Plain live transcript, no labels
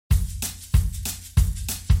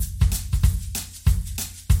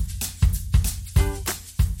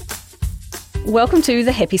Welcome to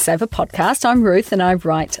the Happy Saver podcast. I'm Ruth and I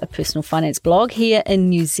write a personal finance blog here in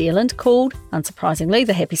New Zealand called, unsurprisingly,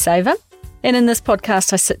 The Happy Saver. And in this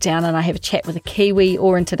podcast, I sit down and I have a chat with a Kiwi,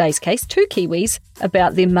 or in today's case, two Kiwis,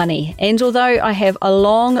 about their money. And although I have a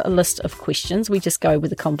long list of questions, we just go where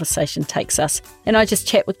the conversation takes us. And I just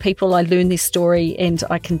chat with people, I learn their story, and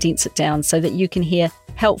I condense it down so that you can hear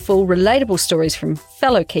helpful, relatable stories from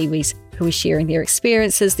fellow Kiwis who are sharing their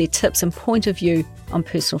experiences, their tips and point of view on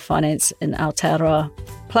personal finance in Aotearoa.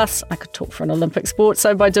 Plus, I could talk for an Olympic sport,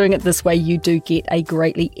 so by doing it this way, you do get a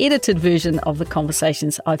greatly edited version of the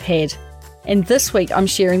conversations I've had. And this week, I'm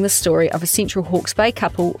sharing the story of a Central Hawke's Bay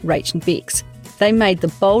couple, Rach and Bex. They made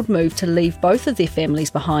the bold move to leave both of their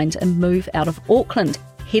families behind and move out of Auckland,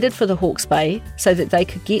 headed for the Hawke's Bay so that they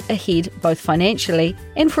could get ahead both financially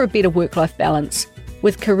and for a better work-life balance.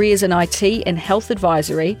 With careers in IT and health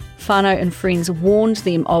advisory, whānau and friends warned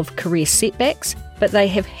them of career setbacks, but they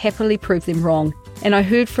have happily proved them wrong. And I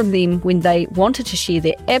heard from them when they wanted to share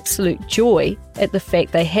their absolute joy at the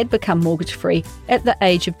fact they had become mortgage-free at the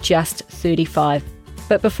age of just 35.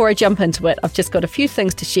 But before I jump into it, I've just got a few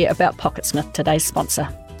things to share about Pocketsmith, today's sponsor.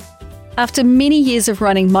 After many years of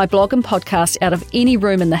running my blog and podcast out of any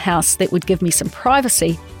room in the house that would give me some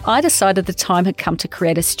privacy, I decided the time had come to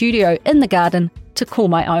create a studio in the garden to call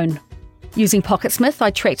my own. Using Pocketsmith,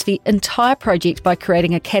 I tracked the entire project by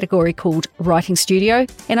creating a category called Writing Studio,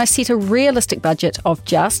 and I set a realistic budget of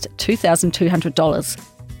just $2,200.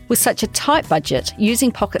 With such a tight budget,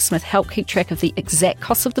 using Pocketsmith helped keep track of the exact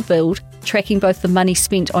cost of the build, tracking both the money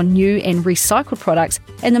spent on new and recycled products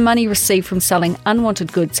and the money received from selling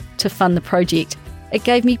unwanted goods to fund the project. It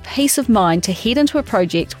gave me peace of mind to head into a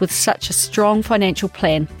project with such a strong financial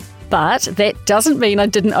plan. But that doesn't mean I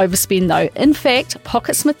didn't overspend though. In fact,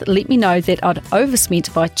 Pocketsmith let me know that I'd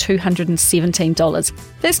overspent by $217.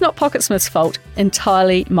 That's not Pocketsmith's fault,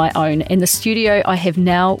 entirely my own. And the studio I have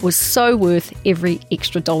now was so worth every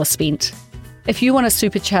extra dollar spent. If you want to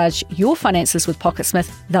supercharge your finances with Pocketsmith,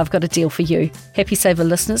 they've got a deal for you. Happy Saver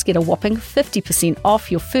listeners get a whopping 50% off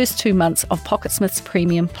your first 2 months of Pocketsmith's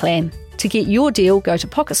premium plan. To get your deal, go to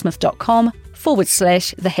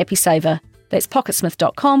pocketsmith.com/The Happy Saver. That's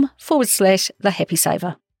pocketsmith.com/The Happy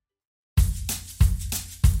Saver.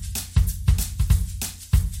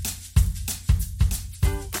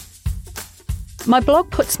 My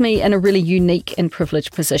blog puts me in a really unique and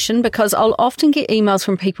privileged position because I'll often get emails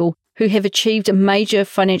from people who have achieved a major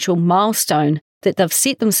financial milestone that they've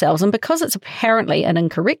set themselves, and because it's apparently and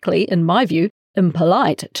incorrectly, in my view,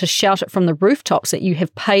 impolite to shout it from the rooftops that you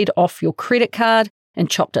have paid off your credit card and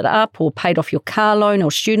chopped it up, or paid off your car loan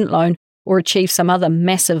or student loan, or achieve some other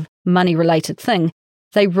massive money-related thing,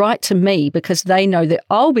 they write to me because they know that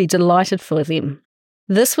I'll be delighted for them.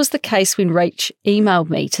 This was the case when Rach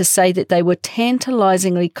emailed me to say that they were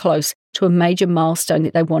tantalisingly close to a major milestone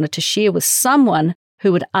that they wanted to share with someone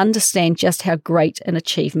who would understand just how great an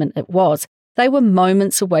achievement it was. They were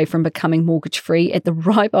moments away from becoming mortgage-free at the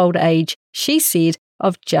ripe old age, she said,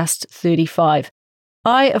 of just 35.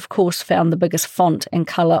 I, of course, found the biggest font and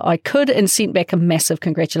colour I could and sent back a massive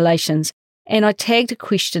congratulations. And I tagged a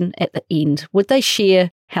question at the end. Would they share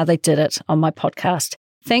how they did it on my podcast?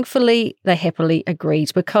 Thankfully, they happily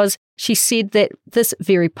agreed because she said that this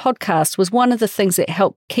very podcast was one of the things that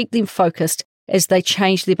helped keep them focused as they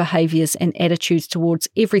changed their behaviours and attitudes towards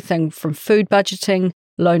everything from food budgeting,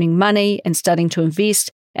 loaning money and starting to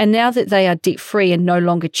invest. And now that they are debt-free and no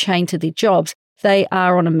longer chained to their jobs, they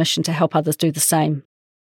are on a mission to help others do the same.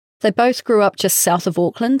 They both grew up just south of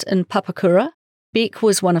Auckland in Papakura. Beck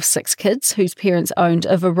was one of 6 kids whose parents owned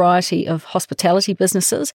a variety of hospitality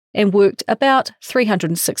businesses and worked about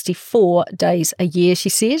 364 days a year, she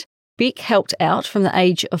said. Beck helped out from the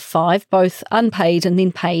age of 5, both unpaid and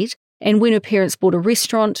then paid, and when her parents bought a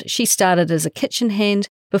restaurant, she started as a kitchen hand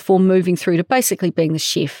before moving through to basically being the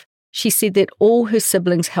chef. She said that all her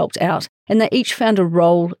siblings helped out and they each found a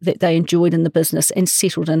role that they enjoyed in the business and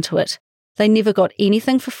settled into it. They never got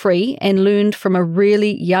anything for free and learned from a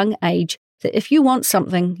really young age that if you want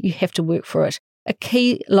something, you have to work for it. A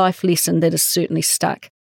key life lesson that has certainly stuck.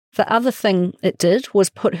 The other thing it did was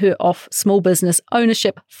put her off small business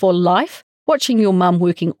ownership for life. Watching your mum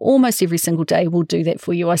working almost every single day will do that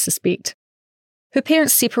for you, I suspect. Her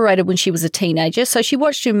parents separated when she was a teenager, so she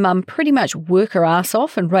watched her mum pretty much work her ass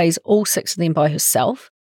off and raise all 6 of them by herself.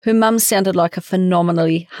 Her mum sounded like a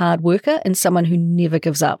phenomenally hard worker and someone who never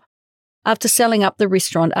gives up. After selling up the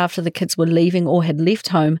restaurant after the kids were leaving or had left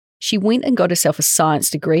home, she went and got herself a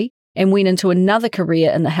science degree and went into another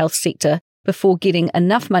career in the health sector before getting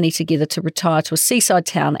enough money together to retire to a seaside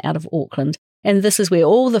town out of Auckland. And this is where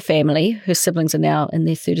all the family, her siblings are now in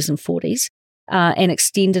their 30s and 40s, and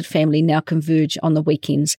extended family now converge on the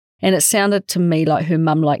weekends. And it sounded to me like her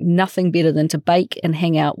mum liked nothing better than to bake and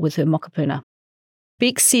hang out with her mokopuna.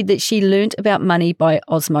 Beck said that she learnt about money by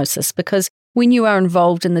osmosis because when you are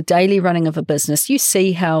involved in the daily running of a business, you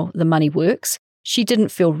see how the money works. She didn't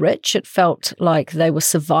feel rich. It felt like they were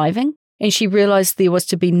surviving. And she realised there was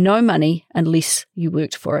to be no money unless you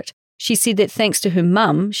worked for it. She said that thanks to her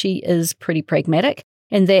mum, she is pretty pragmatic,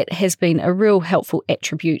 and that has been a real helpful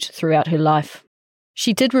attribute throughout her life.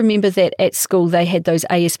 She did remember that at school they had those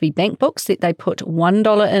ASB bank books that they put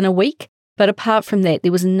 $1 in a week, but apart from that,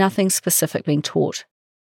 there was nothing specific being taught.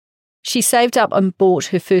 She saved up and bought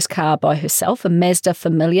her first car by herself, a Mazda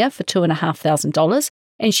Familia, for $2,500,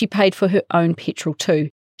 and she paid for her own petrol too.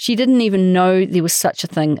 She didn't even know there was such a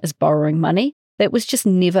thing as borrowing money. That was just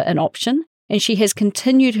never an option, and she has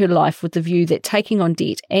continued her life with the view that taking on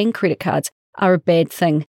debt and credit cards are a bad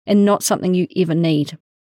thing and not something you ever need.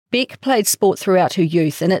 Beck played sport throughout her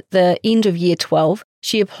youth, and at the end of year 12,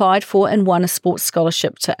 she applied for and won a sports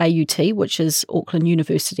scholarship to AUT, which is Auckland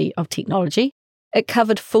University of Technology. It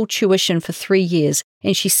covered full tuition for 3 years,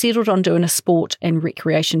 and she settled on doing a sport and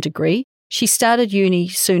recreation degree. She started uni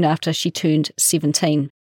soon after she turned 17.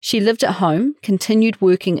 She lived at home, continued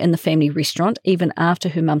working in the family restaurant even after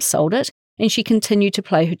her mum sold it, and she continued to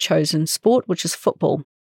play her chosen sport, which is football.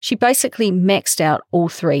 She basically maxed out all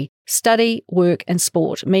three: study, work and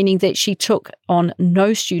sport, meaning that she took on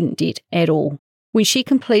no student debt at all. When she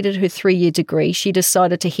completed her 3-year degree, she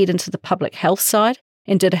decided to head into the public health side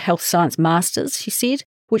and did a health science master's, she said,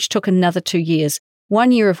 which took another 2 years,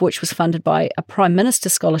 1 year of which was funded by a Prime Minister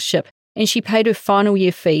scholarship, and she paid her final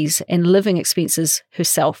year fees and living expenses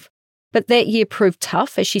herself. But that year proved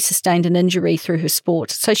tough as she sustained an injury through her sport,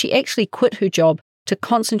 so she actually quit her job to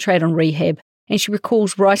concentrate on rehab, and she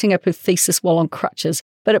recalls writing up her thesis while on crutches,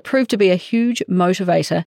 but it proved to be a huge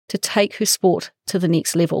motivator to take her sport to the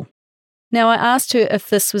next level. Now, I asked her if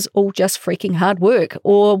this was all just freaking hard work,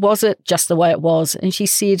 or was it just the way it was, and she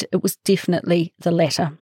said it was definitely the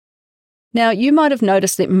latter. Now, you might have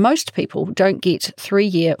noticed that most people don't get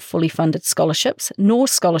 3-year fully funded scholarships, nor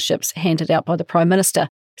scholarships handed out by the Prime Minister,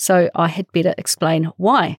 so I had better explain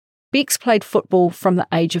why. Bex played football from the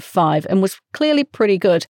age of 5 and was clearly pretty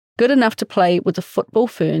good enough to play with the Football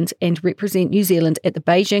Ferns and represent New Zealand at the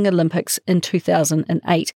Beijing Olympics in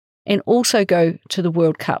 2008, and also go to the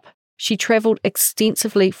World Cup. She travelled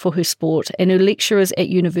extensively for her sport, and her lecturers at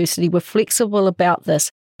university were flexible about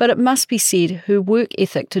this, but it must be said her work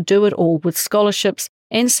ethic to do it all with scholarships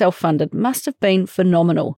and self-funded must have been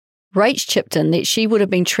phenomenal. Rach chipped in that she would have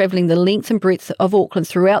been travelling the length and breadth of Auckland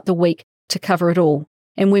throughout the week to cover it all.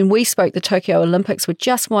 And when we spoke, the Tokyo Olympics were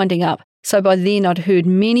just winding up, so by then I'd heard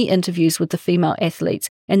many interviews with the female athletes,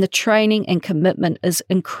 and the training and commitment is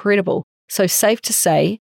incredible. So safe to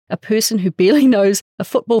say, a person who barely knows a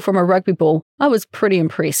football from a rugby ball, I was pretty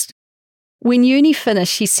impressed. When uni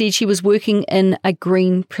finished, she said she was working in a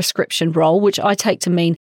green prescription role, which I take to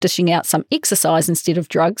mean dishing out some exercise instead of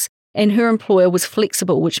drugs, and her employer was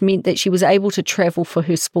flexible, which meant that she was able to travel for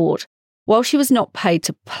her sport. While she was not paid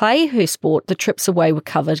to play her sport, the trips away were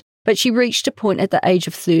covered, but she reached a point at the age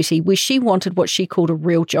of 30 where she wanted what she called a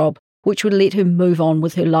real job, which would let her move on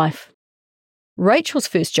with her life. Rachel's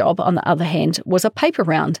first job, on the other hand, was a paper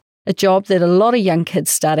round, a job that a lot of young kids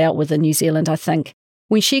start out with in New Zealand, I think.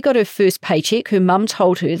 When she got her first paycheck, her mum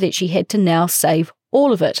told her that she had to now save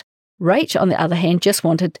all of it. Rach, on the other hand, just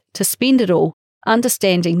wanted to spend it all,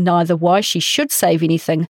 understanding neither why she should save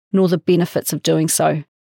anything nor the benefits of doing so.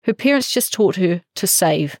 Her parents just taught her to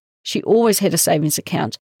save. She always had a savings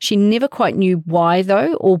account. She never quite knew why,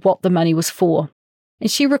 though, or what the money was for. And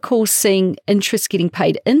she recalls seeing interest getting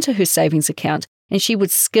paid into her savings account, and she would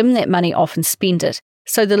skim that money off and spend it.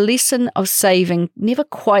 So the lesson of saving never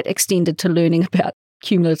quite extended to learning about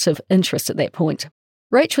cumulative interest at that point.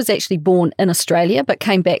 Rach was actually born in Australia, but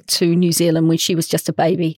came back to New Zealand when she was just a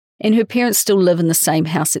baby, and her parents still live in the same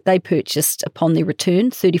house that they purchased upon their return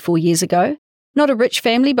 34 years ago. Not a rich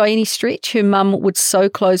family by any stretch, her mum would sew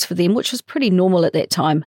clothes for them, which was pretty normal at that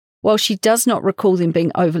time. While she does not recall them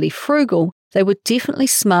being overly frugal, they were definitely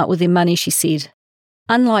smart with their money, she said.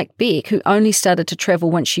 Unlike Beck, who only started to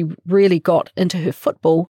travel once she really got into her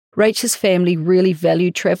football, Rachel's family really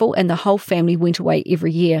valued travel, and the whole family went away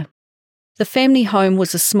every year. The family home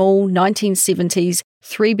was a small 1970s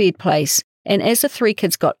 3-bed place, and as the 3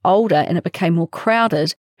 kids got older and it became more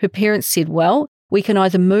crowded, her parents said, well, we can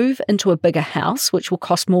either move into a bigger house, which will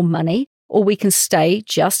cost more money, or we can stay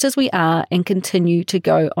just as we are and continue to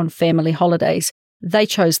go on family holidays. They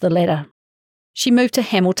chose the latter. She moved to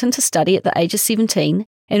Hamilton to study at the age of 17,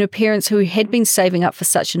 and her parents, who had been saving up for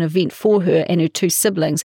such an event for her and her 2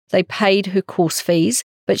 siblings, They paid her course fees,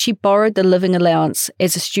 but she borrowed the living allowance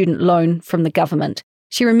as a student loan from the government.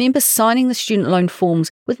 She remembers signing the student loan forms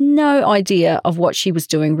with no idea of what she was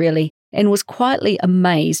doing really, and was quietly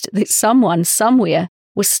amazed that someone somewhere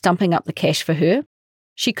was stumping up the cash for her.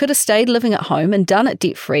 She could have stayed living at home and done it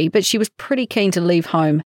debt-free, but she was pretty keen to leave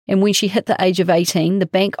home, and when she hit the age of 18, the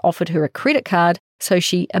bank offered her a credit card, so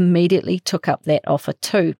she immediately took up that offer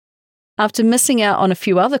too. After missing out on a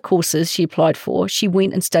few other courses she applied for, she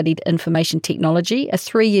went and studied information technology, a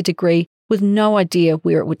 3-year degree, with no idea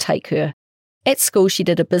where it would take her. At school, she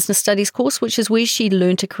did a business studies course, which is where she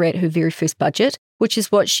learned to create her very first budget, which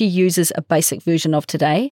is what she uses a basic version of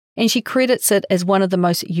today, and she credits it as one of the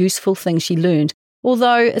most useful things she learned,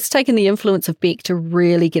 although it's taken the influence of Beck to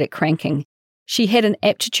really get it cranking. She had an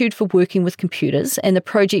aptitude for working with computers, and the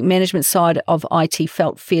project management side of IT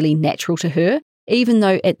felt fairly natural to her, even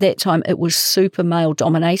though at that time it was super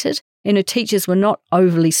male-dominated, and her teachers were not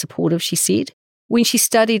overly supportive, she said. When she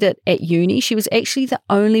studied it at uni, she was actually the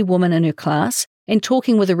only woman in her class, and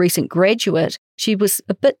talking with a recent graduate, she was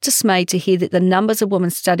a bit dismayed to hear that the numbers of women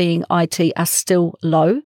studying IT are still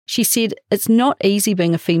low. She said, "It's not easy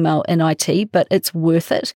being a female in IT, but it's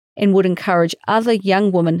worth it," and would encourage other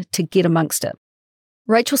young women to get amongst it.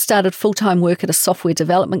 Rachel started full-time work at a software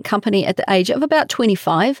development company at the age of about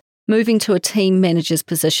 25, moving to a team manager's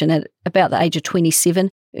position at about the age of 27,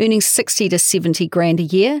 earning 60 to 70 grand a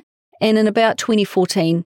year. And in about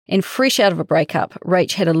 2014, and fresh out of a breakup,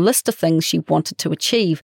 Rach had a list of things she wanted to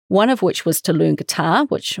achieve, one of which was to learn guitar,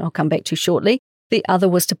 which I'll come back to shortly. The other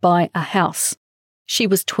was to buy a house. She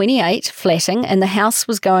was 28, flatting, and the house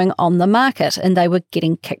was going on the market, and they were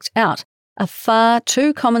getting kicked out. A far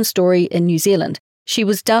too common story in New Zealand. She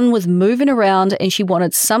was done with moving around and she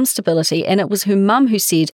wanted some stability, and it was her mum who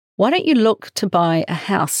said, "Why don't you look to buy a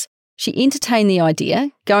house?" She entertained the idea,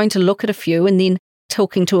 going to look at a few and then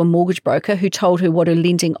talking to a mortgage broker who told her what her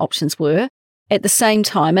lending options were. At the same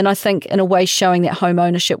time, and I think in a way showing that home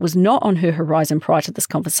ownership was not on her horizon prior to this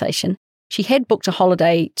conversation, she had booked a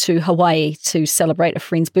holiday to Hawaii to celebrate a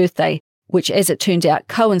friend's birthday, which as it turned out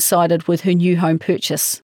coincided with her new home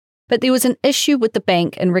purchase. But there was an issue with the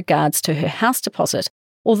bank in regards to her house deposit.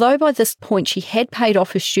 Although by this point she had paid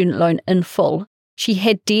off her student loan in full, she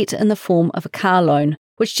had debt in the form of a car loan,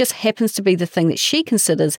 which just happens to be the thing that she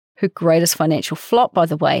considers her greatest financial flop, by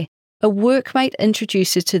the way. A workmate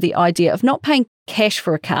introduced her to the idea of not paying cash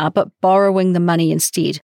for a car, but borrowing the money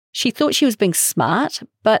instead. She thought she was being smart,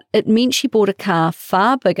 but it meant she bought a car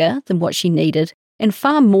far bigger than what she needed and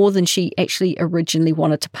far more than she actually originally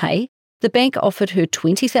wanted to pay. The bank offered her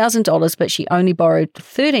 $20,000, but she only borrowed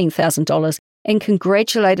 $13,000 and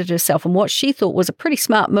congratulated herself on what she thought was a pretty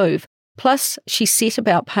smart move. Plus, she set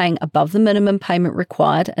about paying above the minimum payment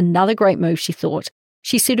required, another great move, she thought.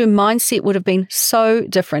 She said her mindset would have been so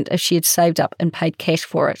different if she had saved up and paid cash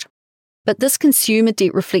for it. But this consumer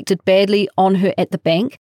debt reflected badly on her at the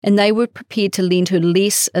bank, and they were prepared to lend her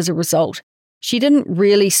less as a result. She didn't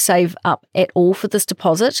really save up at all for this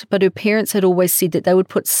deposit, but her parents had always said that they would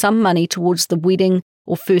put some money towards the wedding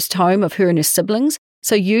or first home of her and her siblings,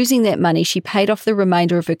 so using that money she paid off the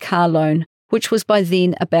remainder of her car loan, which was by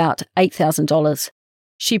then about $8,000.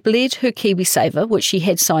 She bled her KiwiSaver, which she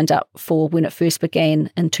had signed up for when it first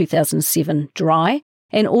began in 2007, dry,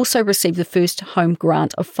 and also received the first home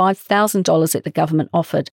grant of $5,000 that the government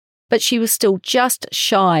offered. But she was still just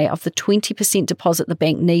shy of the 20% deposit the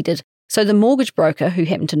bank needed, so the mortgage broker, who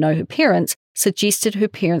happened to know her parents, suggested her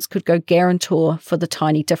parents could go guarantor for the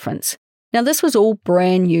tiny difference. Now, this was all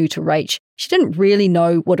brand new to Rach. She didn't really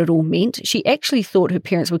know what it all meant. She actually thought her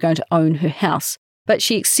parents were going to own her house, but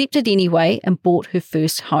she accepted anyway and bought her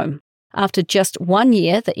first home. After just 1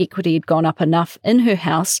 year, the equity had gone up enough in her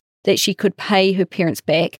house that she could pay her parents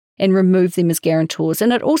back and remove them as guarantors,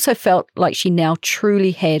 and it also felt like she now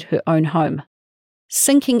truly had her own home.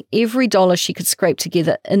 Sinking every dollar she could scrape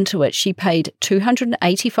together into it, she paid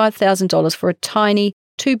 $285,000 for a tiny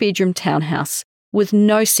 2-bedroom townhouse with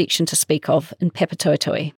no section to speak of in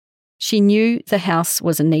Papatoetoe. She knew the house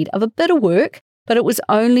was in need of a bit of work, but it was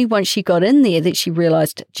only once she got in there that she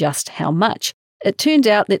realised just how much. It turned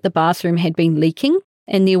out that the bathroom had been leaking,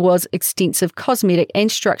 and there was extensive cosmetic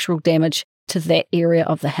and structural damage to that area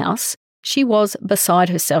of the house. She was beside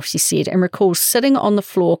herself, she said, and recalls sitting on the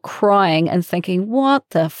floor crying and thinking, "What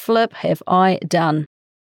the flip have I done?"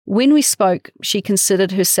 When we spoke, she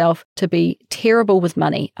considered herself to be terrible with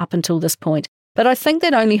money up until this point, but I think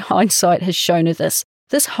that only hindsight has shown her this.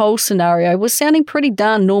 This whole scenario was sounding pretty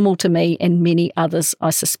darn normal to me and many others, I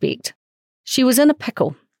suspect. She was in a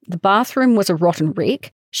pickle. The bathroom was a rotten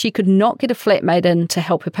wreck. She could not get a flatmate in to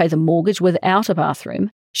help her pay the mortgage without a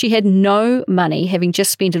bathroom. She had no money, having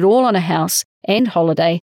just spent it all on a house and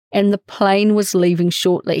holiday, and the plane was leaving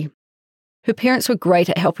shortly. Her parents were great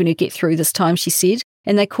at helping her get through this time, she said,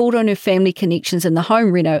 and they called on her family connections in the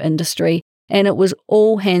home reno industry, and it was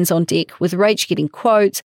all hands on deck, with Rach getting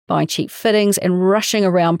quotes, buying cheap fittings, and rushing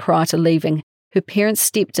around prior to leaving. Her parents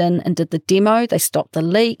stepped in and did the demo. They stopped the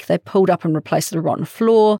leak, they pulled up and replaced the rotten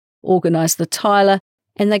floor, organised the tiler,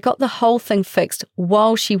 and they got the whole thing fixed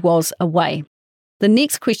while she was away. The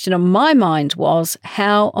next question on my mind was,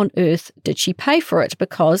 how on earth did she pay for it?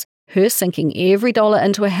 Because her sinking every dollar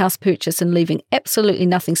into a house purchase and leaving absolutely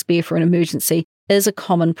nothing spare for an emergency is a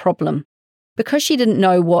common problem. Because she didn't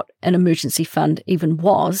know what an emergency fund even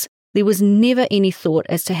was, there was never any thought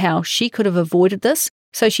as to how she could have avoided this,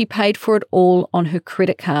 so she paid for it all on her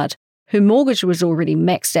credit card. Her mortgage was already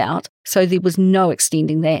maxed out, so there was no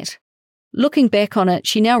extending that. Looking back on it,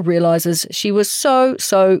 she now realises she was so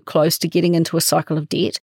close to getting into a cycle of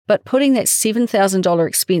debt, but putting that $7,000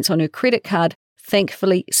 expense on her credit card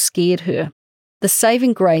thankfully scared her. The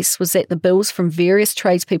saving grace was that the bills from various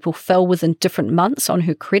tradespeople fell within different months on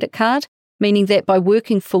her credit card, meaning that by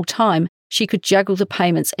working full-time, she could juggle the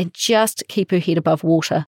payments and just keep her head above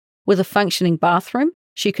water. With a functioning bathroom,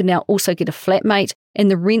 she could now also get a flatmate, and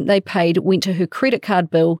the rent they paid went to her credit card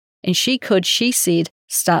bill, and she could, she said,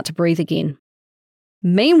 start to breathe again.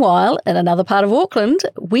 Meanwhile, in another part of Auckland,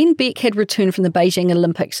 when Beck had returned from the Beijing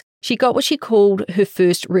Olympics, she got what she called her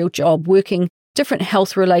first real job, working different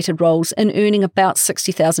health-related roles and earning about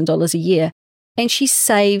 $60,000 a year. And she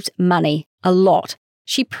saved money, a lot.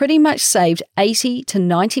 She pretty much saved 80 to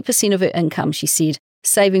 90% of her income, she said,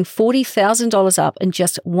 saving $40,000 up in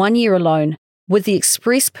just 1 year alone, with the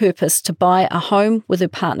express purpose to buy a home with her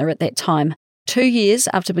partner at that time. 2 years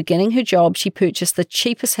after beginning her job, she purchased the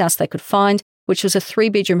cheapest house they could find, which was a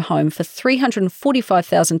 3-bedroom home for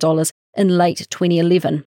 $345,000 in late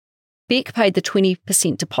 2011. Beck paid the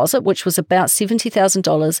 20% deposit, which was about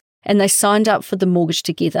 $70,000, and they signed up for the mortgage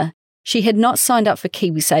together. She had not signed up for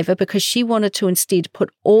KiwiSaver because she wanted to instead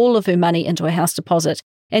put all of her money into a house deposit,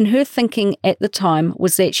 and her thinking at the time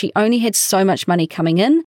was that she only had so much money coming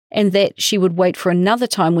in and that she would wait for another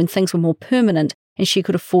time when things were more permanent and she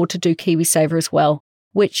could afford to do KiwiSaver as well,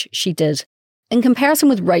 which she did. In comparison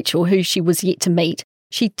with Rachel, who she was yet to meet,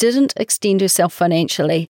 she didn't extend herself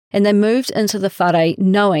financially, and they moved into the whare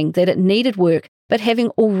knowing that it needed work, but having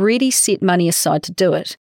already set money aside to do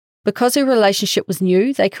it. Because their relationship was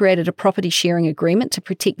new, they created a property sharing agreement to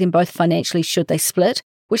protect them both financially should they split,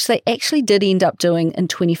 which they actually did end up doing in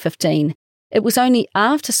 2015. It was only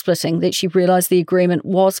after splitting that she realised the agreement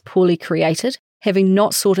was poorly created, having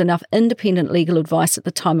not sought enough independent legal advice at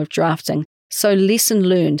the time of drafting. So lesson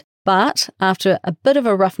learned. But after a bit of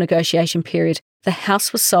a rough negotiation period, the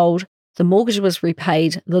house was sold, the mortgage was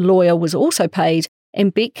repaid, the lawyer was also paid,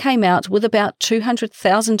 and Beck came out with about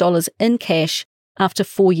 $200,000 in cash after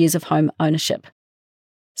 4 years of home ownership.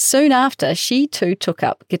 Soon after, she too took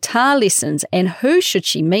up guitar lessons, and who should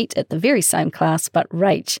she meet at the very same class but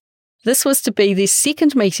Rach? This was to be their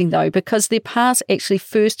second meeting though, because their paths actually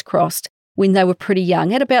first crossed when they were pretty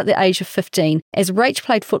young, at about the age of 15, as Rach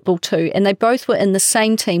played football too, and they both were in the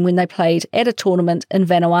same team when they played at a tournament in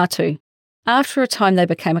Vanuatu. After a time they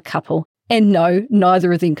became a couple, and no,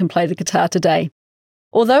 neither of them can play the guitar today.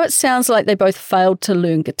 Although it sounds like they both failed to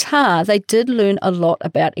learn guitar, they did learn a lot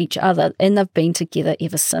about each other, and they've been together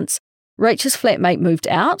ever since. Rachel's flatmate moved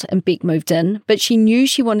out and Beck moved in, but she knew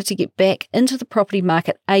she wanted to get back into the property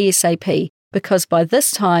market ASAP, because by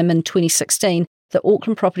this time in 2016, the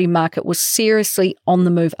Auckland property market was seriously on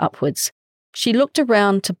the move upwards. She looked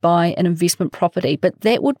around to buy an investment property, but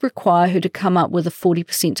that would require her to come up with a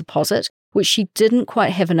 40% deposit, which she didn't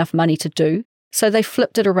quite have enough money to do, so they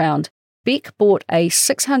flipped it around. Beck bought a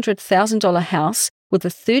 $600,000 house with a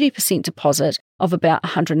 30% deposit of about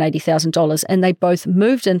 $180,000, and they both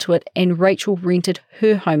moved into it, and Rachel rented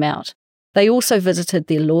her home out. They also visited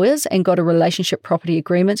their lawyers and got a relationship property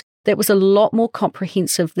agreement that was a lot more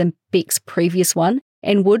comprehensive than Beck's previous one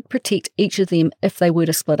and would protect each of them if they were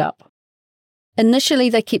to split up. Initially,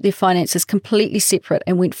 they kept their finances completely separate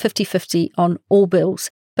and went 50-50 on all bills,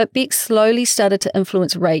 but Beck slowly started to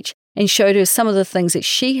influence Rach and showed her some of the things that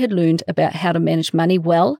she had learned about how to manage money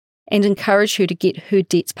well and encouraged her to get her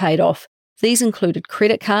debts paid off. These included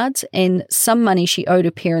credit cards and some money she owed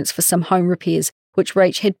her parents for some home repairs, which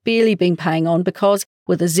Rach had barely been paying on because,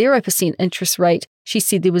 with a 0% interest rate, she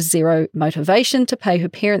said there was zero motivation to pay her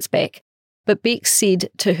parents back. But Beck said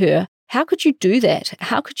to her, "How could you do that?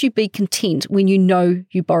 How could you be content when you know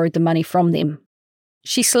you borrowed the money from them?"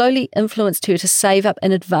 She slowly influenced her to save up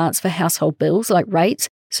in advance for household bills like rates,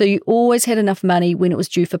 so you always had enough money when it was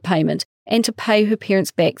due for payment, and to pay her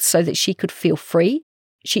parents back so that she could feel free.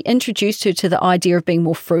 She introduced her to the idea of being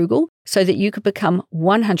more frugal so that you could become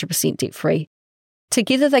 100% debt-free.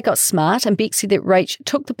 Together they got smart, and Beck said that Rach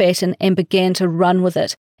took the baton and began to run with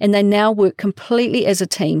it, and they now work completely as a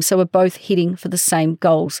team, so are both heading for the same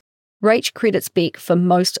goals. Rach credits Beck for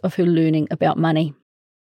most of her learning about money.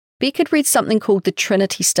 Beck had read something called the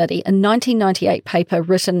Trinity Study, a 1998 paper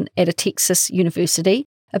written at a Texas university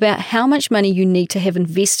about how much money you need to have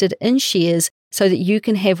invested in shares so that you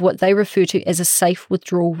can have what they refer to as a safe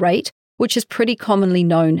withdrawal rate, which is pretty commonly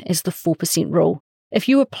known as the 4% rule. If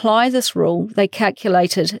you apply this rule, they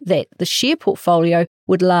calculated that the share portfolio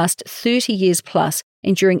would last 30 years plus,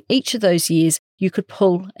 and during each of those years, you could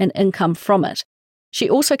pull an income from it. She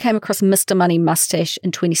also came across Mr. Money Mustache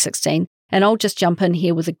in 2016, and I'll just jump in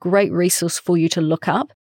here with a great resource for you to look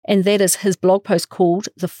up, and that is his blog post called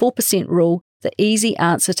The 4% Rule, the easy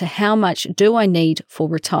answer to how much do I need for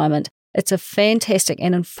retirement. It's a fantastic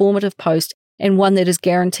and informative post, and one that is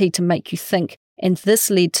guaranteed to make you think, and this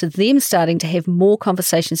led to them starting to have more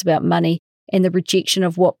conversations about money and the rejection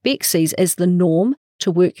of what Beck sees as the norm,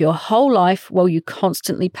 to work your whole life while you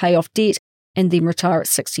constantly pay off debt and then retire at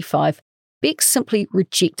 65. Beck simply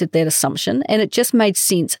rejected that assumption, and it just made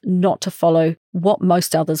sense not to follow what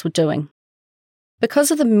most others were doing. Because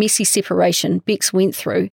of the messy separation Beck's went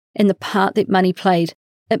through and the part that money played,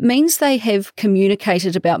 it means they have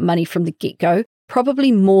communicated about money from the get-go,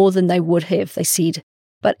 probably more than they would have, they said.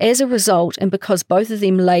 But as a result, and because both of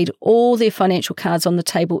them laid all their financial cards on the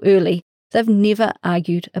table early, they've never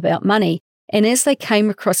argued about money. And as they came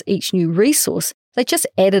across each new resource, they just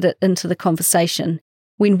added it into the conversation.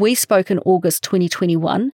 When we spoke in August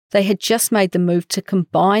 2021, they had just made the move to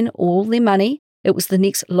combine all their money. It was the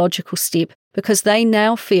next logical step because they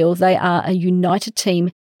now feel they are a united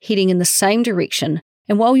team heading in the same direction.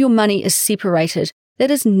 And while your money is separated,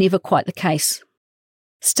 that is never quite the case.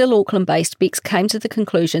 Still Auckland-based, Bex came to the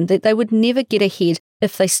conclusion that they would never get ahead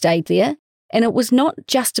if they stayed there. And it was not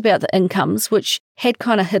just about the incomes, which had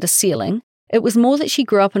kind of hit a ceiling. It was more that she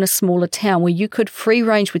grew up in a smaller town where you could free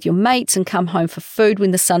range with your mates and come home for food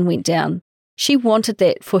when the sun went down. She wanted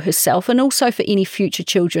that for herself and also for any future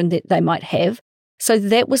children that they might have. So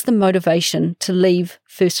that was the motivation to leave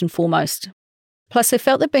first and foremost. Plus, they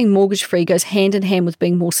felt that being mortgage-free goes hand in hand with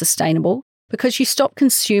being more sustainable because you stop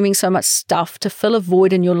consuming so much stuff to fill a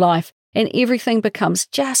void in your life and everything becomes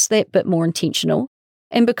just that bit more intentional.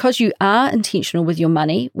 And because you are intentional with your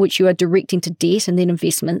money, which you are directing to debt and then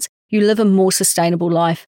investments, you live a more sustainable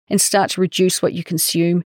life and start to reduce what you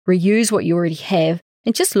consume, reuse what you already have,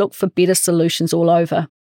 and just look for better solutions all over.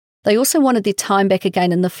 They also wanted their time back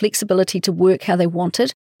again and the flexibility to work how they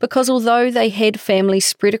wanted, because although they had families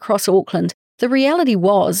spread across Auckland, the reality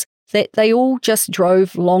was that they all just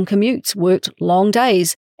drove long commutes, worked long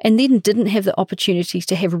days, and then didn't have the opportunity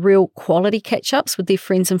to have real quality catch-ups with their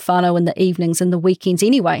friends and whānau in the evenings and the weekends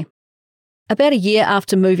anyway. About a year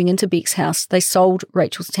after moving into Beck's house, they sold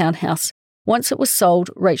Rachel's townhouse. Once it was sold,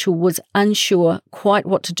 Rachel was unsure quite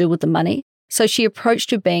what to do with the money, so she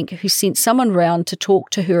approached her bank, who sent someone round to talk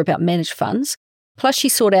to her about managed funds. Plus she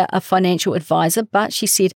sought out a financial advisor, but she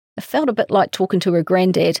said it felt a bit like talking to her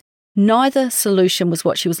granddad. Neither solution was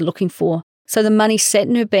what she was looking for, so the money sat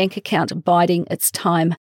in her bank account biding its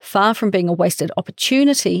time. Far from being a wasted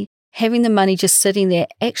opportunity, having the money just sitting there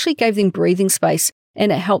actually gave them breathing space,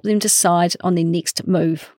 and it helped them decide on their next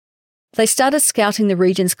move. They started scouting the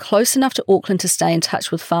regions close enough to Auckland to stay in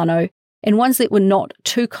touch with whānau, and ones that were not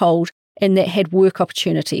too cold and that had work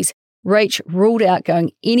opportunities. Rach ruled out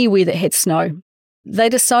going anywhere that had snow. They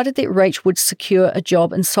decided that Rach would secure a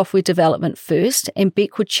job in software development first, and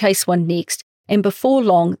Beck would chase one next, and before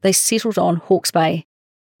long they settled on Hawke's Bay.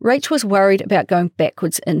 Rach was worried about going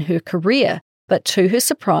backwards in her career, but to her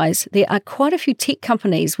surprise, there are quite a few tech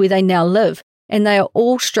companies where they now live, and they are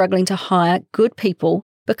all struggling to hire good people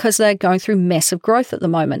because they are going through massive growth at the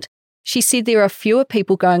moment. She said there are fewer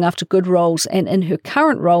people going after good roles, and in her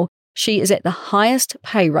current role, she is at the highest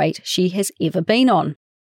pay rate she has ever been on.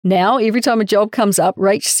 Now, every time a job comes up,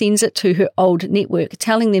 Rach sends it to her old network,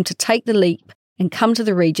 telling them to take the leap and come to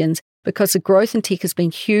the regions because the growth in tech has been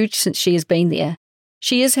huge since she has been there.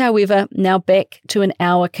 She is, however, now back to an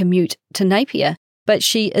hour commute to Napier, but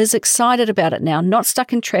she is excited about it now, not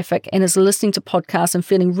stuck in traffic, and is listening to podcasts and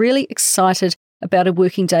feeling really excited about a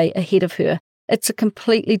working day ahead of her. It's a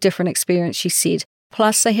completely different experience, she said.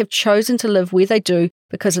 Plus, they have chosen to live where they do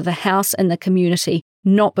because of the house and the community,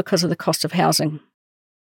 not because of the cost of housing.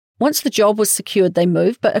 Once the job was secured, they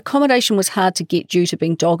moved, but accommodation was hard to get due to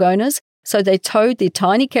being dog owners, so they towed their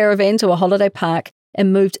tiny caravan to a holiday park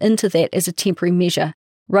and moved into that as a temporary measure.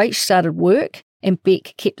 Rach started work, and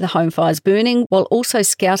Beck kept the home fires burning while also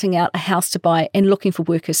scouting out a house to buy and looking for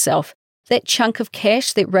work herself. That chunk of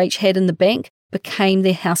cash that Rach had in the bank became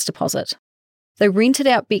their house deposit. They rented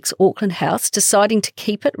out Beck's Auckland house, deciding to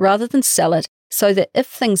keep it rather than sell it, so that if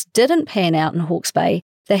things didn't pan out in Hawke's Bay,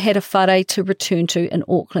 they had a whare to return to in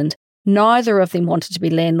Auckland. Neither of them wanted to be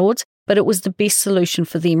landlords, but it was the best solution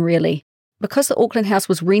for them, really. Because the Auckland house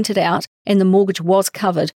was rented out and the mortgage was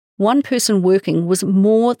covered, one person working was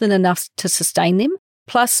more than enough to sustain them.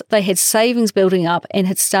 Plus, they had savings building up and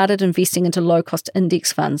had started investing into low-cost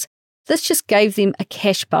index funds. This just gave them a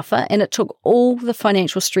cash buffer, and it took all the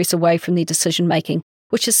financial stress away from their decision-making,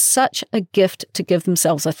 which is such a gift to give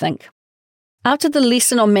themselves, I think. After the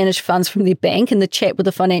lesson on managed funds from their bank and the chat with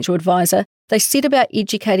the financial advisor, they set about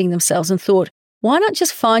educating themselves and thought, why not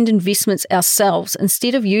just find investments ourselves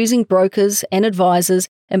instead of using brokers and advisors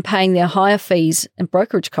and paying their higher fees and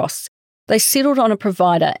brokerage costs? They settled on a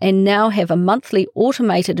provider and now have a monthly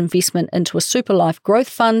automated investment into a Super Life growth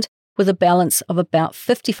fund with a balance of about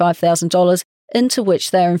 $55,000, into which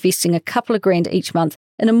they are investing a couple of grand each month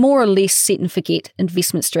in a more or less set and forget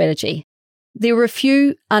investment strategy. There were a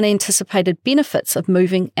few unanticipated benefits of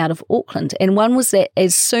moving out of Auckland, and one was that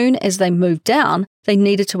as soon as they moved down, they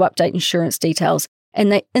needed to update insurance details,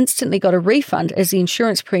 and they instantly got a refund as the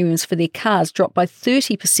insurance premiums for their cars dropped by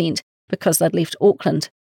 30% because they'd left Auckland.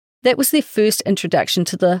 That was their first introduction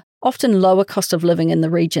to the often lower cost of living in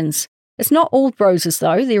the regions. It's not all roses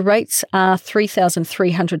though. Their rates are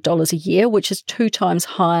 $3,300 a year, which is 2 times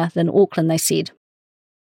higher than Auckland, they said.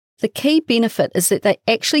 The key benefit is that they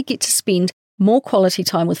actually get to spend more quality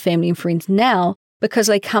time with family and friends now because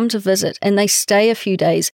they come to visit and they stay a few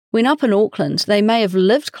days. When up in Auckland, they may have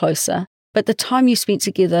lived closer, but the time you spent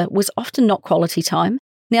together was often not quality time.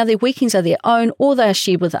 Now their weekends are their own or they are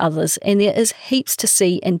shared with others, and there is heaps to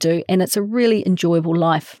see and do, and it's a really enjoyable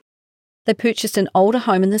life. They purchased an older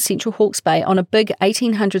home in the central Hawke's Bay on a big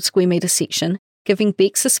 1,800 square metre section, giving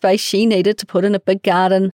Bex the space she needed to put in a big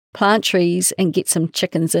garden, plant trees and get some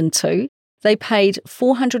chickens in too. They paid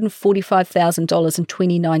 $445,000 in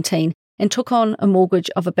 2019 and took on a mortgage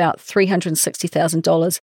of about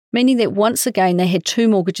 $360,000, meaning that once again they had 2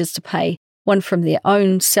 mortgages to pay, one from their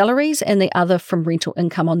own salaries and the other from rental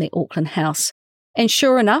income on their Auckland house. And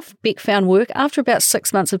sure enough, Beck found work after about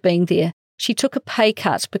 6 months of being there. She took a pay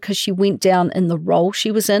cut because she went down in the role she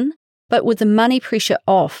was in, but with the money pressure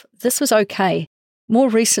off, this was okay. More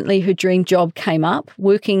recently, her dream job came up,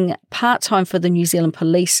 working part-time for the New Zealand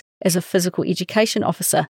Police as a physical education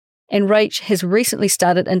officer. And Rach has recently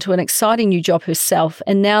started into an exciting new job herself,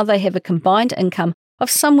 and now they have a combined income of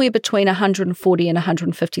somewhere between $140,000 and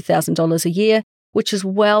 $150,000 a year, which is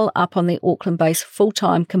well up on their Auckland-based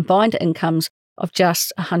full-time combined incomes of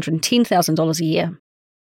just $110,000 a year.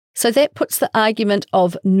 So that puts the argument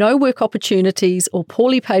of no work opportunities or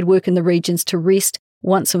poorly paid work in the regions to rest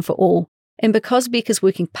once and for all. And because Beck is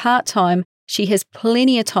working part-time, she has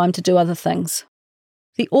plenty of time to do other things.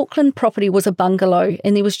 The Auckland property was a bungalow,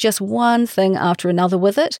 and there was just one thing after another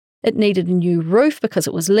with it. It needed a new roof because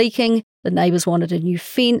it was leaking, the neighbours wanted a new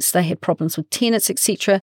fence, they had problems with tenants,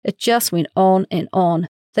 etc. It just went on and on.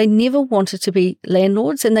 They never wanted to be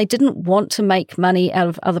landlords, and they didn't want to make money out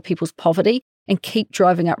of other people's poverty and keep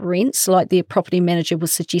driving up rents like their property manager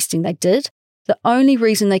was suggesting they did. The only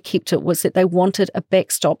reason they kept it was that they wanted a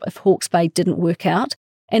backstop if Hawke's Bay didn't work out,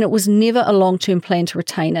 and it was never a long-term plan to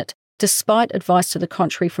retain it, despite advice to the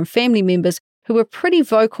contrary from family members who were pretty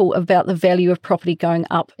vocal about the value of property going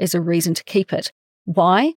up as a reason to keep it.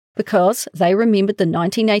 Why? Because they remembered the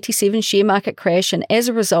 1987 share market crash, and as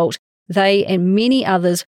a result, they and many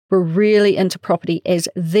others were really into property as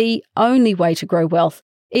the only way to grow wealth,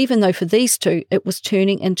 even though for these two it was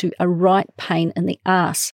turning into a right pain in the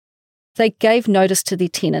arse. They gave notice to their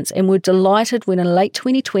tenants and were delighted when in late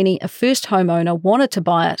 2020 a first homeowner wanted to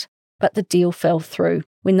buy it, but the deal fell through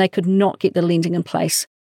when they could not get the lending in place.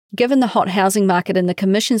 Given the hot housing market and the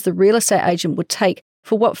commissions the real estate agent would take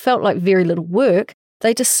for what felt like very little work,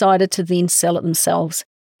 they decided to then sell it themselves.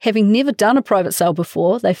 Having never done a private sale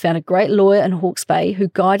before, they found a great lawyer in Hawke's Bay who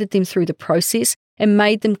guided them through the process and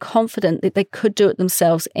made them confident that they could do it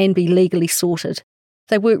themselves and be legally sorted.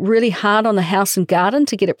 They worked really hard on the house and garden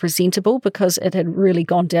to get it presentable because it had really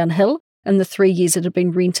gone downhill in the 3 years it had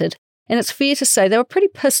been rented. And it's fair to say they were pretty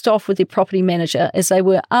pissed off with their property manager as they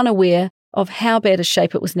were unaware of how bad a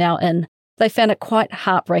shape it was now in. They found it quite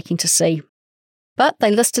heartbreaking to see. But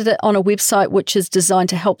they listed it on a website which is designed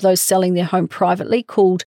to help those selling their home privately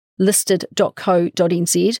called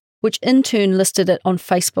listed.co.nz, which in turn listed it on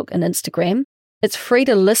Facebook and Instagram. It's free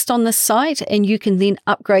to list on this site, and you can then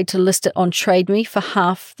upgrade to list it on Trade Me for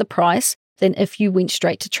half the price than if you went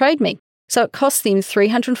straight to Trade Me. So it cost them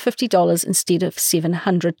 $350 instead of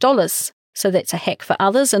 $700. So that's a hack for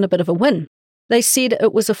others and a bit of a win. They said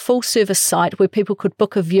it was a full-service site where people could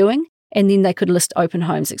book a viewing and then they could list open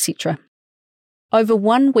homes, etc. Over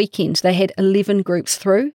one weekend, they had 11 groups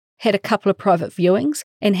through, had a couple of private viewings,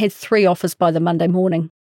 and had 3 offers by the Monday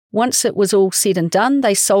morning. Once it was all said and done,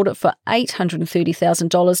 they sold it for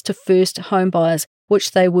 $830,000 to first home buyers,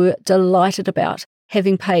 which they were delighted about,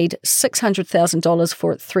 having paid $600,000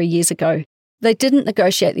 for it 3 years ago. They didn't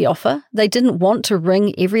negotiate the offer, they didn't want to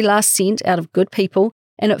wring every last cent out of good people,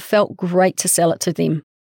 and it felt great to sell it to them.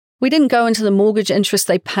 We didn't go into the mortgage interest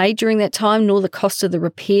they paid during that time, nor the cost of the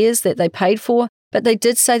repairs that they paid for, but they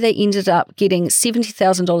did say they ended up getting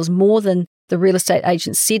 $70,000 more than the real estate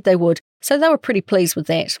agent said they would, so they were pretty pleased with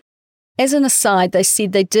that. As an aside, they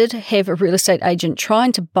said they did have a real estate agent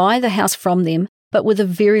trying to buy the house from them, but with a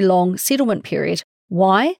very long settlement period.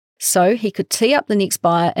 Why? So he could tee up the next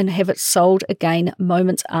buyer and have it sold again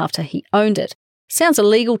moments after he owned it. Sounds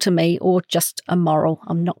illegal to me, or just immoral,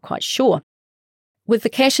 I'm not quite sure. With the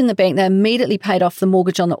cash in the bank, they immediately paid off the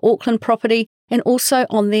mortgage on the Auckland property and also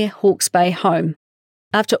on their Hawke's Bay home.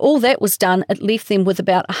 After all that was done, it left them with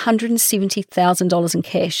about $170,000 in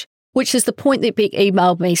cash, which is the point that Beck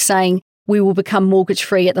emailed me saying, we will become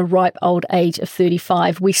mortgage-free at the ripe old age of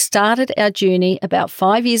 35. We started our journey about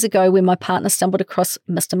 5 years ago when my partner stumbled across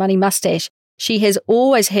Mr. Money Mustache. She has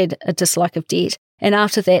always had a dislike of debt, and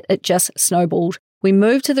after that it just snowballed. We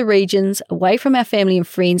moved to the regions, away from our family and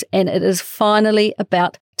friends, and it is finally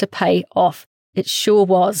about to pay off. It sure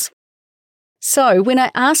was. So when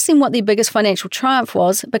I asked them what their biggest financial triumph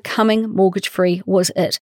was, becoming mortgage-free was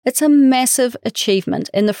it. It's a massive achievement,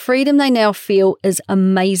 and the freedom they now feel is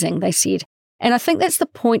amazing, they said. And I think that's the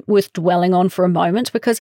point worth dwelling on for a moment,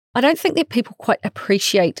 because I don't think that people quite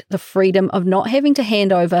appreciate the freedom of not having to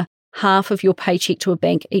hand over half of your paycheck to a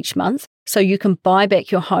bank each month so you can buy back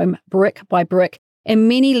your home brick by brick, and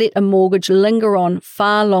many let a mortgage linger on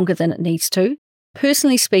far longer than it needs to.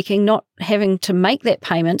 Personally speaking, not having to make that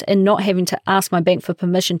payment and not having to ask my bank for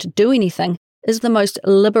permission to do anything is the most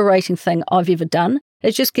liberating thing I've ever done.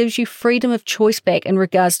 It just gives you freedom of choice back in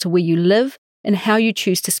regards to where you live and how you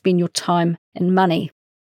choose to spend your time and money.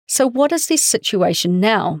 So what is their situation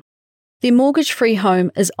now? Their mortgage-free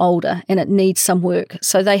home is older and it needs some work,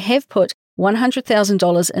 so they have put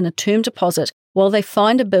 $100,000 in a term deposit while they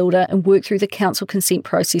find a builder and work through the council consent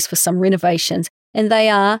process for some renovations, and they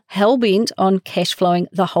are hell-bent on cash flowing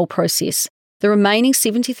the whole process. The remaining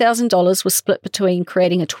 $70,000 was split between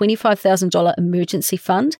creating a $25,000 emergency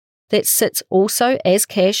fund that sits also as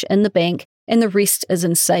cash in the bank, and the rest is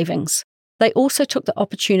in savings. They also took the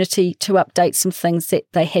opportunity to update some things that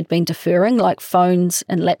they had been deferring, like phones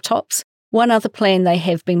and laptops. One other plan they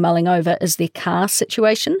have been mulling over is their car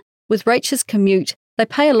situation. With Rachel's commute, they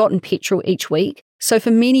pay a lot in petrol each week, so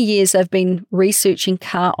for many years they've been researching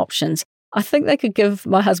car options. I think they could give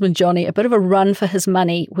my husband Johnny a bit of a run for his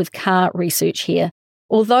money with car research here.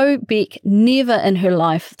 Although Beck never in her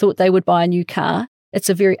life thought they would buy a new car, it's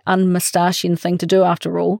a very un-Mustachian thing to do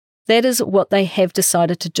after all, that is what they have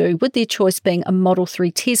decided to do, with their choice being a Model 3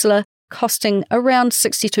 Tesla costing around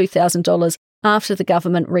 $62,000 after the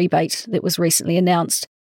government rebate that was recently announced.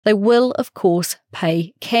 They will, of course,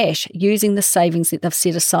 pay cash using the savings that they've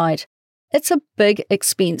set aside. It's a big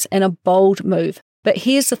expense and a bold move, but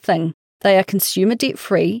here's the thing. They are consumer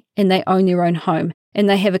debt-free and they own their own home, and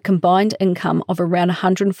they have a combined income of around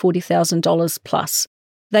 $140,000 plus.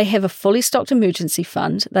 They have a fully stocked emergency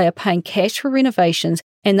fund, they are paying cash for renovations,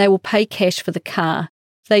 and they will pay cash for the car.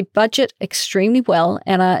 They budget extremely well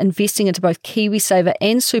and are investing into both KiwiSaver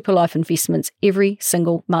and Superlife investments every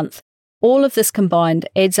single month. All of this combined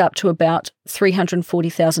adds up to about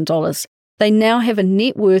 $340,000. They now have a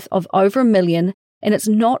net worth of over $1 million, and it's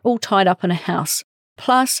not all tied up in a house.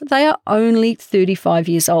 Plus, they are only 35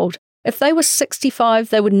 years old. If they were 65,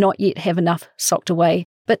 they would not yet have enough socked away.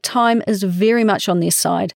 But time is very much on their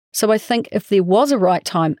side, so I think if there was a right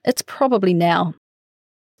time, it's probably now.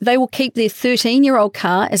 They will keep their 13-year-old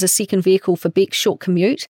car as a second vehicle for Beck's short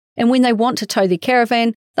commute, and when they want to tow their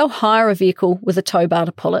caravan, they'll hire a vehicle with a tow bar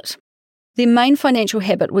to pull it. Their main financial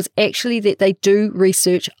habit was actually that they do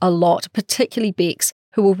research a lot, particularly Beck's,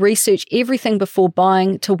 who will research everything before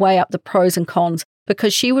buying to weigh up the pros and cons,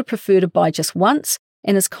 because she would prefer to buy just once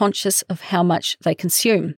and is conscious of how much they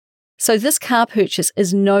consume. So this car purchase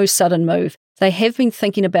is no sudden move. They have been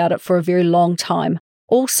thinking about it for a very long time.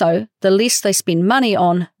 Also, the less they spend money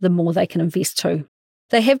on, the more they can invest too.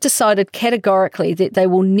 They have decided categorically that they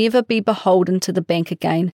will never be beholden to the bank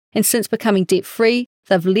again, and since becoming debt-free,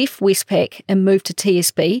 they've left Westpac and moved to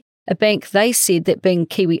TSB, a bank they said that being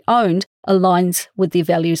Kiwi-owned aligns with their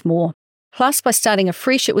values more. Plus, by starting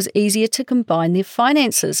afresh, it was easier to combine their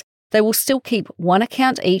finances. They will still keep one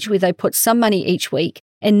account each where they put some money each week,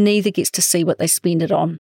 and neither gets to see what they spend it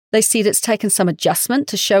on. They said it's taken some adjustment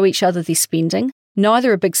to show each other their spending.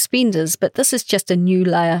 Neither are big spenders, but this is just a new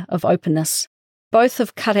layer of openness. Both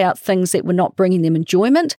have cut out things that were not bringing them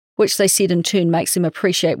enjoyment, which they said in turn makes them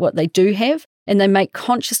appreciate what they do have, and they make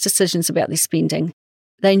conscious decisions about their spending.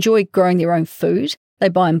 They enjoy growing their own food, they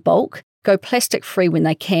buy in bulk, go plastic-free when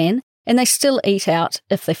they can, and they still eat out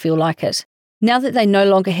if they feel like it. Now that they no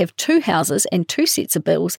longer have 2 houses and 2 sets of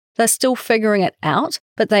bills, they're still figuring it out,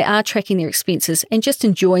 but they are tracking their expenses and just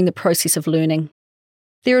enjoying the process of learning.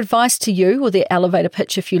 Their advice to you, or their elevator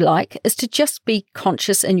pitch if you like, is to just be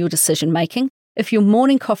conscious in your decision-making. If your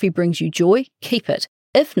morning coffee brings you joy, keep it.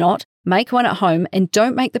 If not, make one at home and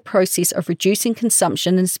don't make the process of reducing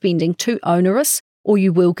consumption and spending too onerous, or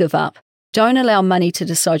you will give up. Don't allow money to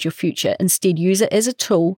decide your future. Instead, use it as a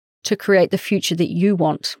tool to create the future that you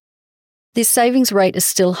want. Their savings rate is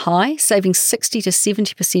still high, saving 60 to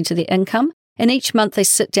 70% of their income, and each month they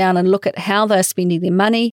sit down and look at how they're spending their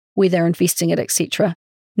money, where they're investing it, etc.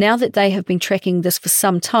 Now that they have been tracking this for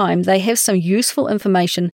some time, they have some useful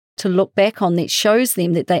information to look back on that shows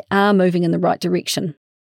them that they are moving in the right direction.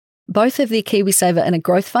 Both have their KiwiSaver in a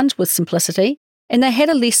growth fund with Simplicity, and they had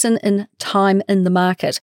a lesson in time in the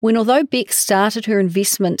market, when although Beck started her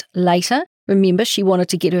investment later, remember she wanted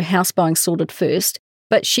to get her house buying sorted first,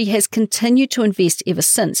 but she has continued to invest ever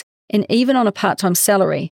since, and even on a part-time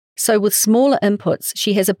salary. So with smaller inputs,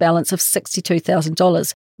 she has a balance of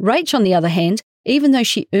 $62,000. Rach, on the other hand, even though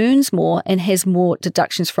she earns more and has more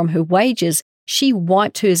deductions from her wages, she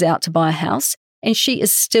wiped hers out to buy a house, and she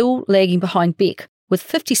is still lagging behind Beck with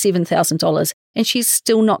 $57,000, and she's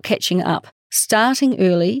still not catching up. Starting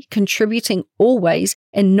early, contributing always,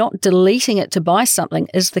 and not deleting it to buy something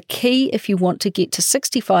is the key if you want to get to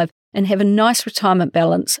 65 and have a nice retirement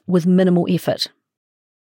balance with minimal effort.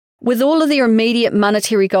 With all of their immediate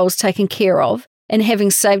monetary goals taken care of, and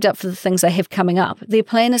having saved up for the things they have coming up, their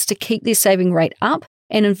plan is to keep their saving rate up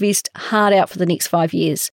and invest hard out for the next 5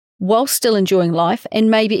 years, while still enjoying life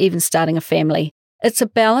and maybe even starting a family. It's a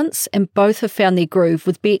balance, and both have found their groove,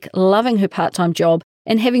 with Beck loving her part-time job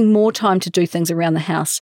and having more time to do things around the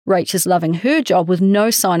house. Rach is loving her job with no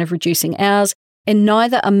sign of reducing hours, and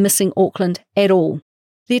neither are missing Auckland at all.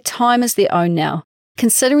 Their time is their own now.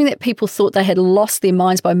 Considering that people thought they had lost their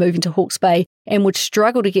minds by moving to Hawke's Bay and would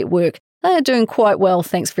struggle to get work, they are doing quite well,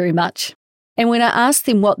 thanks very much. And when I asked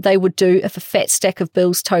them what they would do if a fat stack of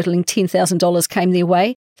bills totaling $10,000 came their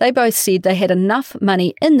way, they both said they had enough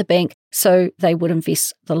money in the bank so they would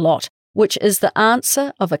invest the lot, which is the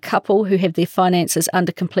answer of a couple who have their finances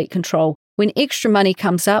under complete control. When extra money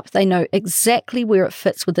comes up, they know exactly where it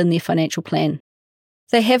fits within their financial plan.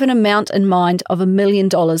 They have an amount in mind of $1 million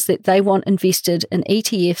that they want invested in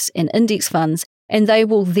ETFs and index funds, and they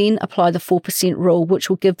will then apply the 4% rule, which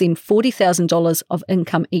will give them $40,000 of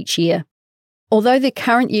income each year. Although their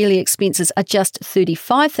current yearly expenses are just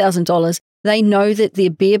 $35,000, they know that their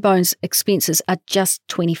bare bones expenses are just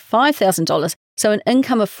 $25,000, so an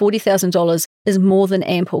income of $40,000 is more than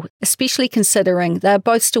ample, especially considering they are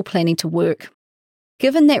both still planning to work.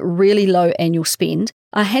 Given that really low annual spend,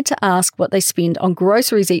 I had to ask what they spend on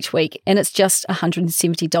groceries each week, and it's just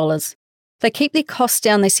 $170. They keep their costs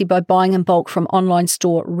down, they say, by buying in bulk from online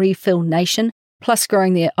store Refill Nation, plus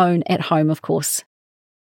growing their own at home, of course.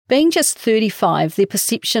 Being just 35, their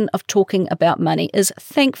perception of talking about money is,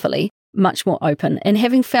 thankfully, much more open, and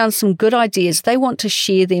having found some good ideas, they want to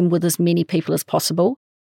share them with as many people as possible.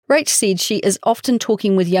 Rach said she is often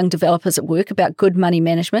talking with young developers at work about good money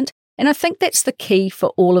management, and I think that's the key for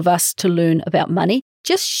all of us to learn about money.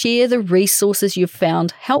 Just share the resources you've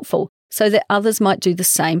found helpful so that others might do the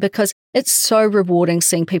same, because it's so rewarding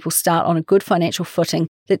seeing people start on a good financial footing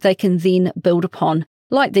that they can then build upon,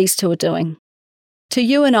 like these two are doing. To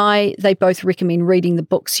you and I, they both recommend reading the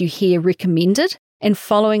books you hear recommended and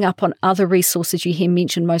following up on other resources you hear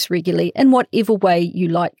mentioned most regularly in whatever way you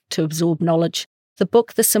like to absorb knowledge. The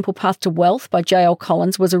book The Simple Path to Wealth by J.L.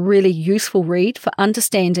 Collins was a really useful read for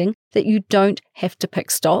understanding that you don't have to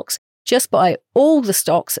pick stocks. Just buy all the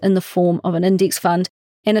stocks in the form of an index fund.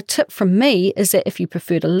 And a tip from me is that if you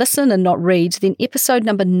prefer to listen and not read, then episode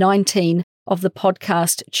number 19 of the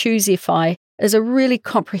podcast Choose FI is a really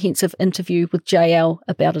comprehensive interview with JL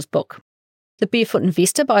about his book. The Barefoot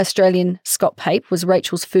Investor by Australian Scott Pape was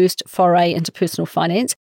Rachel's first foray into personal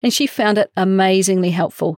finance, and she found it amazingly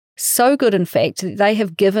helpful. So good, in fact, that they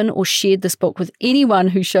have given or shared this book with anyone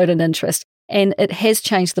who showed an interest, and it has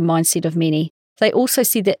changed the mindset of many. They also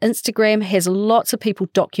said that Instagram has lots of people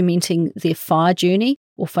documenting their FIRE journey,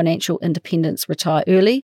 or financial independence, retire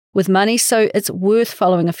early. with money, so it's worth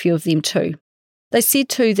following a few of them too. They said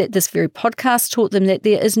too that this very podcast taught them that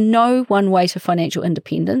there is no one way to financial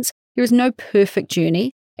independence. There is no perfect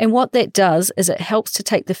journey. And what that does is it helps to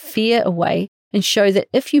take the fear away and show that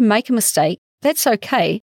if you make a mistake, that's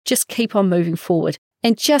okay. Just keep on moving forward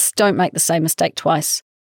and just don't make the same mistake twice.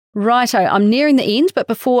 Righto, I'm nearing the end, but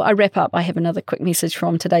before I wrap up, I have another quick message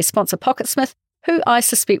from today's sponsor, Pocketsmith, who I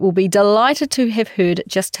suspect will be delighted to have heard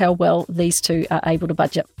just how well these two are able to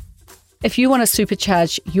budget. If you want to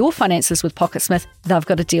supercharge your finances with Pocketsmith, they've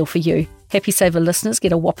got a deal for you. Happy Saver listeners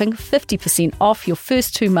get a whopping 50% off your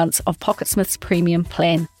first 2 months of Pocketsmith's premium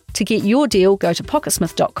plan. To get your deal, go to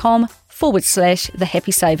pocketsmith.com/The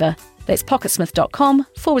Happy Saver. That's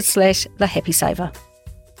pocketsmith.com/The Happy Saver.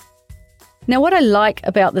 Now, what I like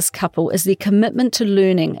about this couple is their commitment to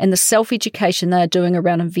learning and the self-education they are doing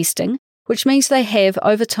around investing, which means they have,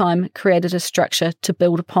 over time, created a structure to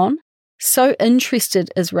build upon. So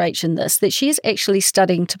interested is Rach in this that she is actually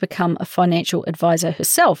studying to become a financial advisor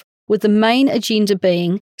herself, with the main agenda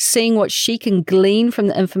being seeing what she can glean from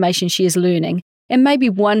the information she is learning and maybe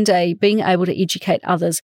one day being able to educate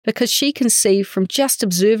others, because she can see from just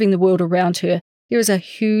observing the world around her, there is a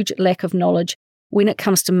huge lack of knowledge when it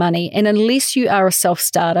comes to money, and unless you are a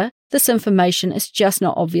self-starter, this information is just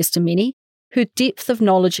not obvious to many. Her depth of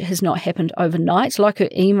knowledge has not happened overnight. Like her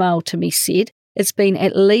email to me said, it's been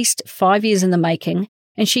at least 5 years in the making,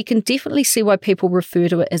 and she can definitely see why people refer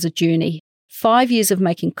to it as a journey. 5 years of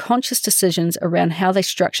making conscious decisions around how they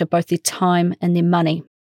structure both their time and their money.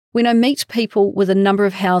 When I meet people with a number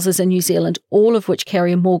of houses in New Zealand, all of which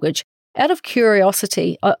carry a mortgage, out of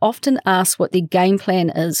curiosity, I often ask what their game plan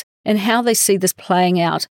is and how they see this playing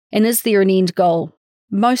out, and is there an end goal?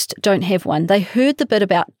 Most don't have one. They heard the bit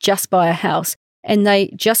about just buy a house, and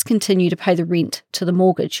they just continue to pay the rent to the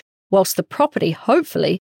mortgage, whilst the property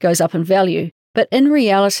hopefully goes up in value. But in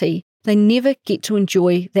reality, they never get to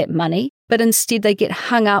enjoy that money, but instead they get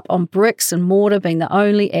hung up on bricks and mortar being the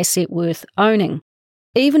only asset worth owning.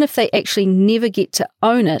 Even if they actually never get to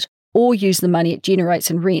own it or use the money it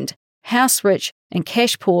generates in rent, house rich and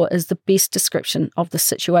cash poor is the best description of the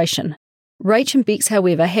situation. Rach and Bex,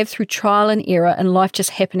 however, have, through trial and error and life just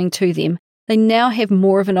happening to them, they now have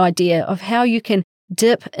more of an idea of how you can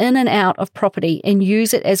dip in and out of property and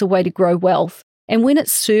use it as a way to grow wealth, and when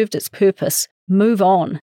it's served its purpose, move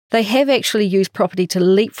on. They have actually used property to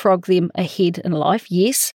leapfrog them ahead in life.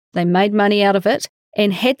 Yes, they made money out of it,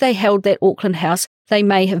 and had they held that Auckland house, they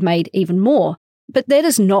may have made even more. But that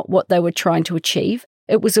is not what they were trying to achieve.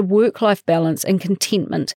 It was a work-life balance and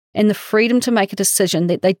contentment, and the freedom to make a decision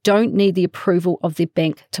that they don't need the approval of their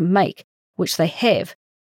bank to make, which they have.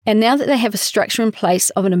 And now that they have a structure in place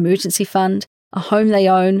of an emergency fund, a home they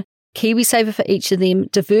own, KiwiSaver for each of them,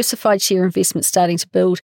 diversified share investments starting to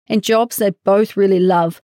build, and jobs they both really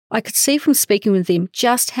love, I could see from speaking with them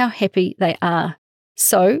just how happy they are.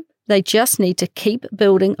 So they just need to keep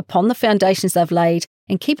building upon the foundations they've laid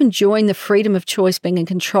and keep enjoying the freedom of choice being in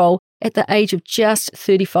control at the age of just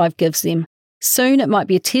 35 gives them. Soon it might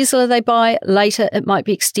be a Tesla they buy, later it might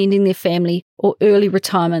be extending their family or early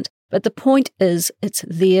retirement, but the point is it's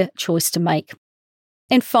their choice to make.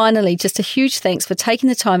 And finally, just a huge thanks for taking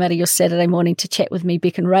the time out of your Saturday morning to chat with me,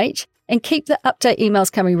 Beck and Rach. And keep the update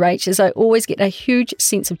emails coming, Rach, as I always get a huge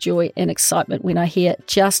sense of joy and excitement when I hear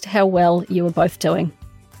just how well you are both doing.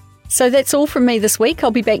 So that's all from me this week.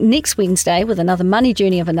 I'll be back next Wednesday with another money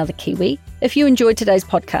journey of another Kiwi. If you enjoyed today's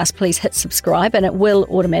podcast, please hit subscribe and it will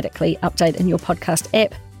automatically update in your podcast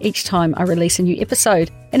app each time I release a new episode.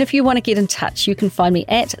 And if you want to get in touch, you can find me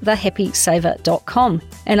at thehappysaver.com.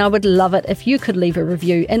 And I would love it if you could leave a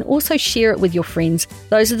review and also share it with your friends.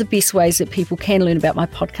 Those are the best ways that people can learn about my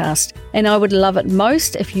podcast. And I would love it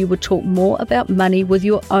most if you would talk more about money with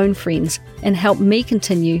your own friends and help me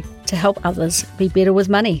continue to help others be better with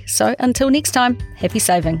money. So until next time, happy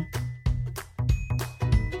saving.